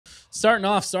Starting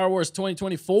off Star Wars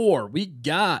 2024, we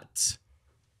got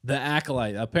the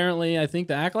Acolyte. Apparently, I think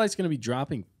the Acolyte's going to be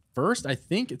dropping first. I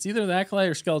think it's either the Acolyte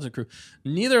or Skeleton Crew.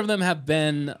 Neither of them have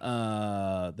been,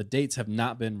 the dates have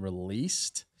not been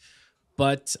released.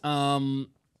 But,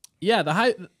 yeah,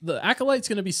 the Acolyte's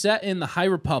going to be set in the High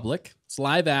Republic. It's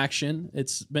live action.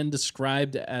 It's been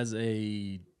described as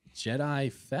a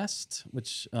Jedi fest,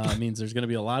 which means there's going to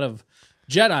be a lot of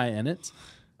Jedi in it.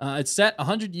 It's set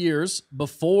 100 years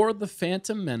before the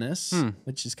Phantom Menace,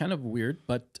 which is kind of weird,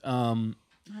 but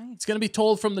it's going to be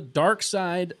told from the dark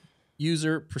side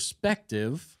user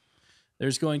perspective.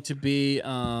 There's going to be,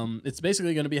 it's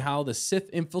basically going to be how the Sith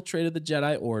infiltrated the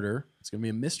Jedi Order. It's going to be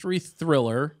a mystery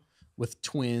thriller with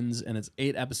twins, and it's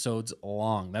 8 episodes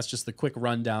long. That's just the quick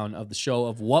rundown of the show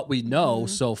of what we know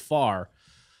so far.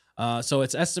 So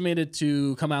it's estimated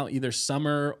to come out either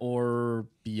summer or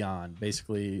beyond,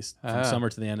 basically from summer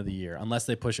to the end of the year, unless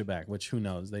they push it back, which who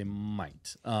knows, they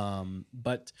might.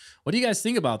 But what do you guys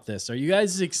think about this? Are you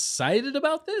guys excited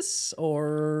about this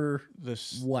or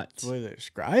what? The way they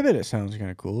describe it, it sounds kind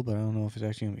of cool, but I don't know if it's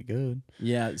actually going to be good.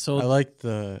 Yeah, so I like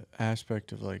the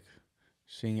aspect of like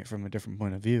seeing it from a different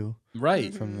point of view,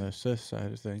 right? From the Sith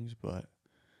side of things, but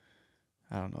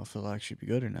I don't know if it'll actually be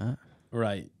good or not.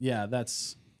 Right? Yeah,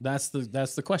 that's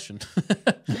the question.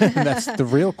 That's the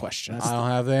real question. I don't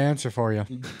have the answer for you.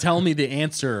 Tell me the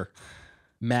answer,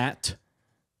 Matt.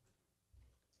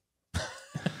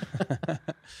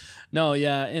 No,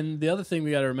 yeah, and the other thing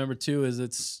we got to remember too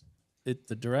is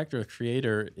the director or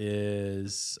creator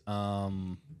is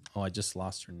I just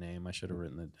lost her name. I should have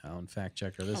written it down. Fact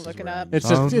checker. This I'll is look it where up.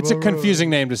 It's a confusing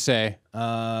name to say.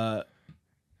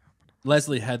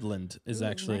 Leslie Headland is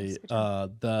actually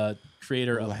the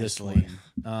creator of this one.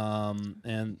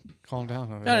 And Calm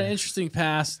down. got an interesting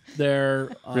past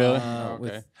there. Really?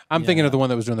 Okay. I'm thinking of the one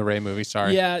that was doing the Ray movie.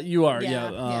 Sorry. Yeah, you are.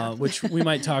 Yeah. Which we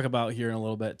might talk about here in a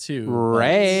little bit too.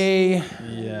 Ray.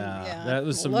 Yeah, that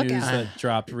was some news that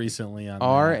dropped recently on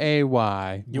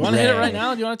R-A-Y. You want to hit it right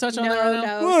now? Do you want to touch on that right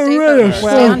now? No,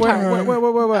 stay on target.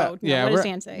 Well, Yeah, what does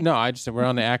Dan say? No, I just said we're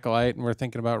on the Acolyte and we're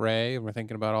thinking about Ray and we're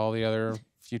thinking about all the other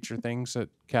future things that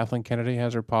Kathleen Kennedy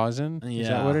has her paws in. Is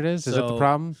that what it is? Is that the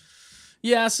problem?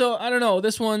 Yeah, so I don't know.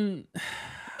 This one,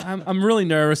 I'm really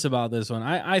nervous about this one.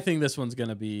 I think this one's going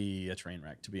to be a train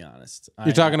wreck, to be honest.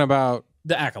 You're talking about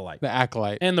the Acolyte. The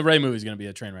Acolyte. And the Ray movie is going to be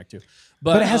a train wreck, too.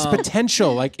 But it has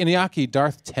potential. Like Inuyaki,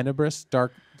 Darth Tenebris,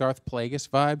 Darth Plagueis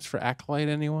vibes for Acolyte,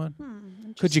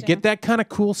 anyone? Could you get that kind of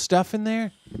cool stuff in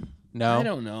there? No. I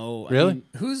don't know. Really? I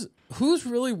mean, who's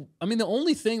really... I mean, the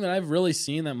only thing that I've really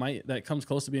seen that comes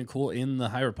close to being cool in the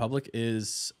High Republic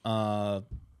is Jedi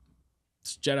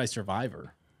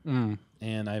Survivor. And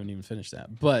I haven't even finished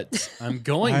that, but I'm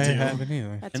going to. I haven't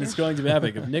either. And it's going to be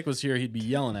epic. If Nick was here, he'd be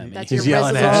yelling at me. That's your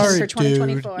resolution for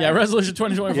 2024. Yeah, resolution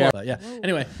 2024. Yeah.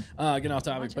 Anyway, getting off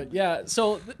topic, but yeah,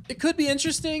 so it could be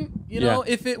interesting. You know,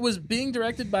 if it was being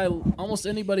directed by almost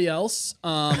anybody else,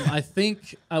 I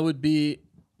think I would be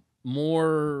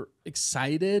more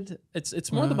excited.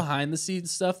 It's more the behind the scenes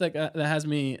stuff that has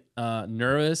me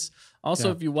nervous.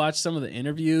 Also, if you watch some of the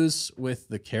interviews with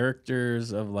the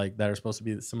characters of that are supposed to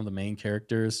be some of the main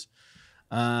characters,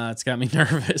 it's got me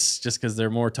nervous just because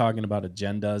they're more talking about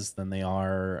agendas than they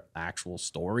are actual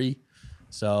story.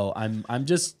 So I'm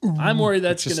worried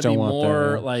that's going to be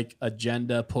more like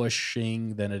agenda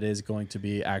pushing than it is going to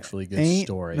be actually good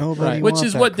story. Which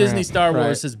is what Disney Star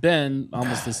Wars has been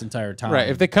almost this entire time. Right.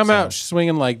 If they come out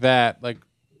swinging like that, like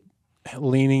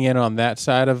leaning in on that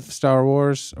side of Star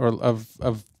Wars or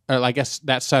I guess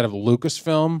that side of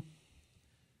Lucasfilm,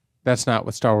 that's not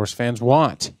what Star Wars fans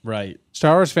want. Right.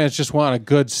 Star Wars fans just want a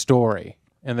good story,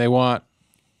 and they want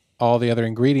all the other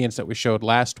ingredients that we showed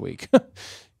last week.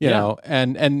 You know,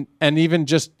 and even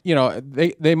just,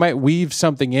 they might weave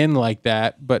something in like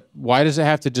that, but why does it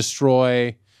have to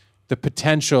destroy the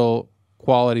potential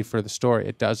quality for the story?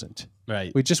 It doesn't.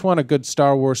 Right. We just want a good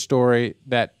Star Wars story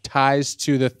that ties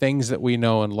to the things that we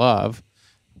know and love,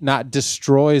 not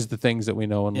destroys the things that we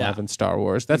know and love in Star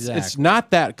Wars. It's not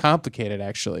that complicated,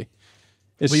 actually.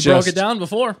 We broke it down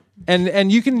before,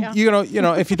 and you can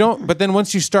if you don't, but then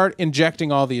once you start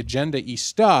injecting all the agenda-y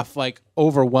stuff, like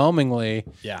overwhelmingly,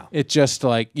 it just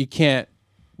you can't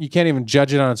even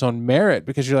judge it on its own merit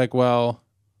because you're like, well,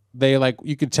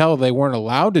 you could tell they weren't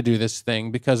allowed to do this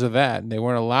thing because of that, and they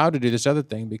weren't allowed to do this other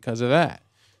thing because of that.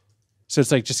 So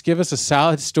it's like, just give us a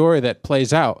solid story that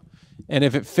plays out. And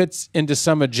if it fits into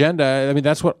some agenda, I mean,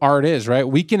 that's what art is, right?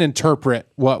 We can interpret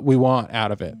what we want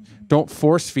out of it. Don't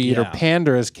force feed or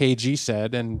pander, as KG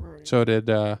said. And so did,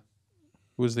 who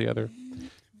was the other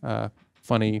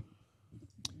funny,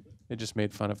 they just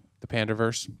made fun of the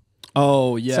Panderverse.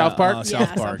 Oh yeah, South Park?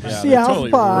 South Park. Yeah, South they Park.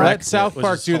 totally Let wrecked Let South it, which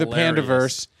Park is do the hilarious.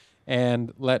 Pandaverse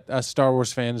and let us Star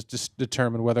Wars fans just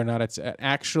determine whether or not it's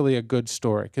actually a good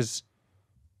story, because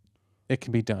it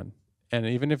can be done. And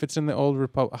even if it's in the old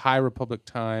High Republic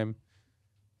time,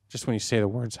 just when you say the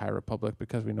words High Republic,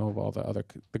 because we know of all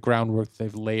the groundwork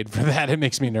they've laid for that, it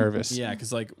makes me nervous. Yeah,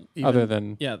 because like Other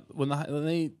than when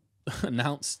they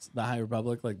announced the High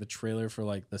Republic, like the trailer for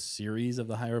like the series of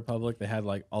the High Republic, they had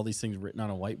like all these things written on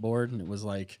a whiteboard, and it was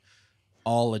like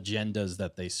all agendas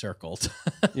that they circled.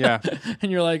 Yeah.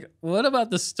 And you're like, what about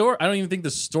the story? I don't even think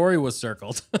the story was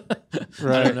circled.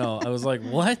 Right. I don't know. I was like,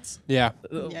 what? yeah.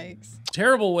 Yikes.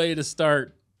 Terrible way to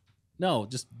start. No,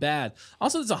 just bad.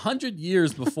 Also, it's 100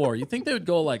 years before. You think they would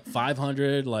go like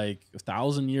 500, like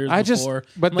 1,000 years before?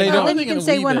 But I'm they like, don't- how are Then they you can gonna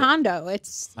say weave one it? Hondo.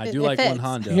 It's I it- do it like fits. one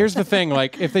Hondo. Here's the thing,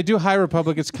 like if they do High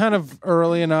Republic, it's kind of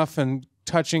early enough and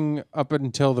touching up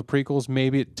until the prequels.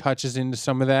 Maybe it touches into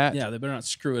some of that. Yeah, they better not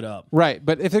screw it up. Right,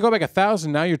 but if they go back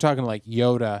 1,000, now you're talking like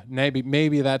Yoda.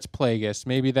 Maybe that's Plagueis.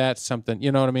 Maybe that's something.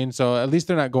 You know what I mean? So at least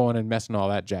they're not going and messing all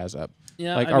that jazz up.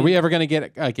 Yeah, Like, I are mean- we ever going to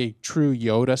get like a true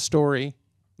Yoda story,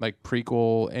 like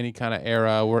prequel, any kind of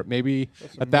era, where maybe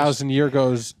 1,000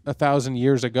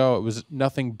 years ago it was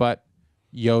nothing but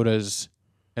Yodas,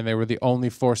 and they were the only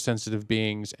Force-sensitive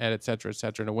beings, and et cetera,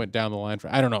 and it went down the line for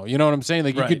I don't know. You know what I'm saying?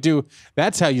 Like you Right. could do.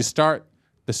 That's how you start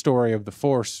the story of the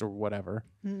Force or whatever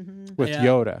with Yeah.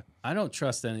 Yoda. I don't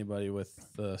trust anybody with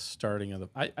the starting of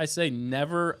the. I say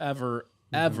never, ever,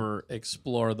 ever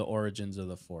explore the origins of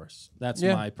the Force. That's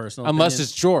Yeah. my personal Unless opinion.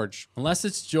 it's George. Unless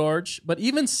it's George. But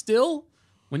even still,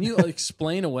 when you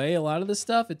explain away a lot of this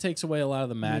stuff, it takes away a lot of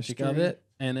the magic of Mystery. it,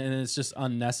 and it's just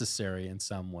unnecessary in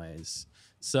some ways.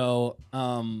 So,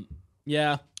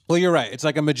 yeah, Well, you're right. It's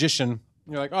like a magician.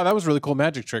 You're like, oh, that was a really cool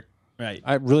magic trick. right.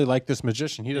 I really like this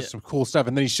magician. He does some cool stuff,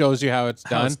 and then he shows you how it's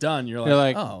How done. it's done. You're You're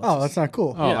like, like, oh, Oh, that's not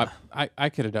cool. Oh, Yeah. I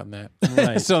could have done that.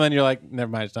 Right. So then you're like,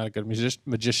 never mind. It's not a good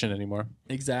magician anymore.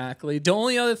 exactly. The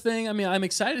only other thing, I mean, I'm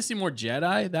excited to see more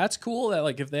Jedi. That's cool. That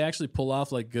like if they actually pull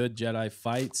off like good Jedi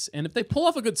fights, and if they pull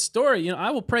off a good story,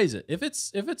 I will praise it. If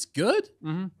it's good,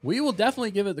 we will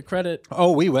definitely give it the credit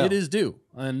Oh, we will. it is due.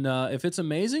 And if it's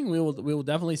amazing, we will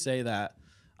definitely say that.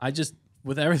 I just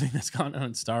with everything that's gone on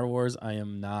in Star Wars, I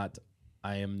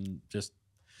am just.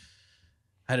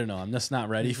 I don't know. I'm just not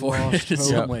ready for it in hope.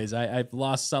 some ways. I've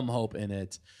lost some hope in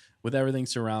it with everything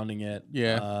surrounding it.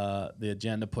 Yeah. The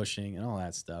agenda pushing and all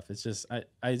that stuff. It's just,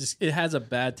 it has a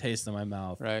bad taste in my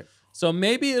mouth. Right. So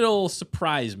maybe it'll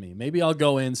surprise me. Maybe I'll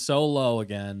go in so low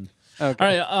again.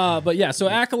 Okay. All right. But yeah, so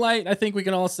Acolyte, I think we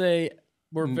can all say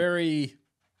we're very,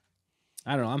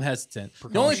 I don't know. I'm hesitant.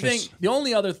 The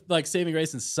only other like saving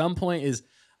grace at some point is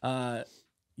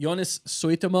Jonas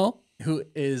Suetamo, who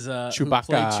is who Chewbacca.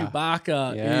 played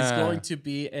Chewbacca, is Yeah. going to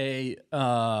be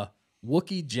a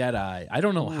Wookiee Jedi. I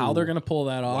don't know how they're going to pull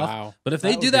that off, Wow. but if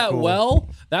they That do would be that cool. well,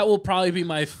 that will probably be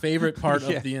my favorite part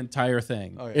Yeah. of the entire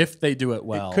thing. Oh, yeah. If they do it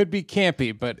well, It could be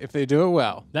campy, but if they do it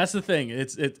well. that's the thing.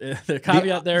 The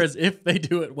caveat there is if they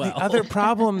do it well. The other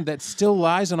problem that still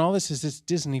lies on all this is it's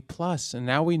Disney Plus, and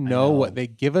now we know what they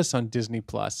give us on Disney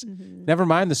Plus. Never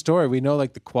mind the story. We know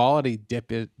like the quality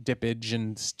dippage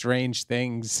and strange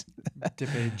things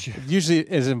Dippage. usually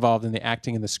is involved in the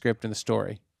acting and the script and the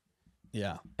story.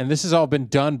 Yeah. And this has all been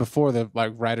done before the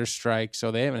like writer's strike,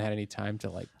 so they haven't had any time to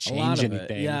like A lot change of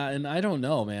anything. it. Yeah, and I don't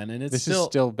know, man. And it's This is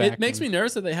still it back makes in- me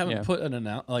nervous that they haven't Yeah. put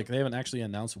they haven't actually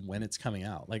announced when it's coming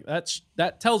out. Like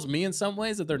that tells me in some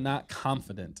ways that they're not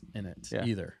confident in it Yeah.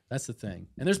 either. That's the thing.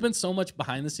 And there's been so much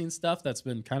behind the scenes stuff that's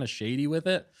been kind of shady with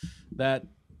it that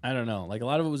I don't know. Like a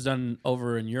lot of it was done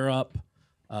over in Europe.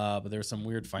 But there was some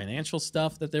weird financial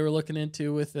stuff that they were looking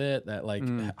into with it that like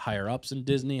higher ups in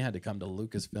Disney had to come to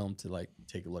Lucasfilm to like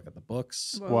take a look at the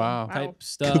books Whoa. Wow. type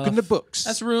stuff. Cooking the books.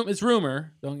 That's it's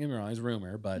rumor. Don't get me wrong, it's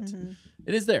rumor, but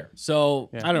it is there. So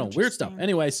Yeah. I don't know, weird stuff. Interesting.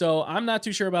 Anyway, so I'm not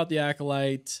too sure about the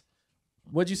Acolyte.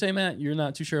 What'd you say, Matt? You're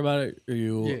not too sure about it? Or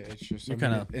you? Yeah, it's just You I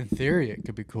mean, kinda- in theory it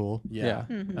could be cool. Yeah,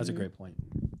 Yeah. that's a great point.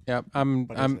 Yeah,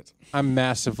 But is it? I'm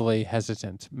massively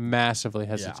hesitant.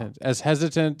 As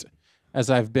hesitant as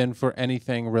I've been for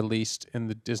anything released in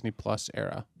the Disney Plus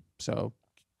era. So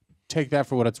take that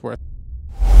for what it's worth.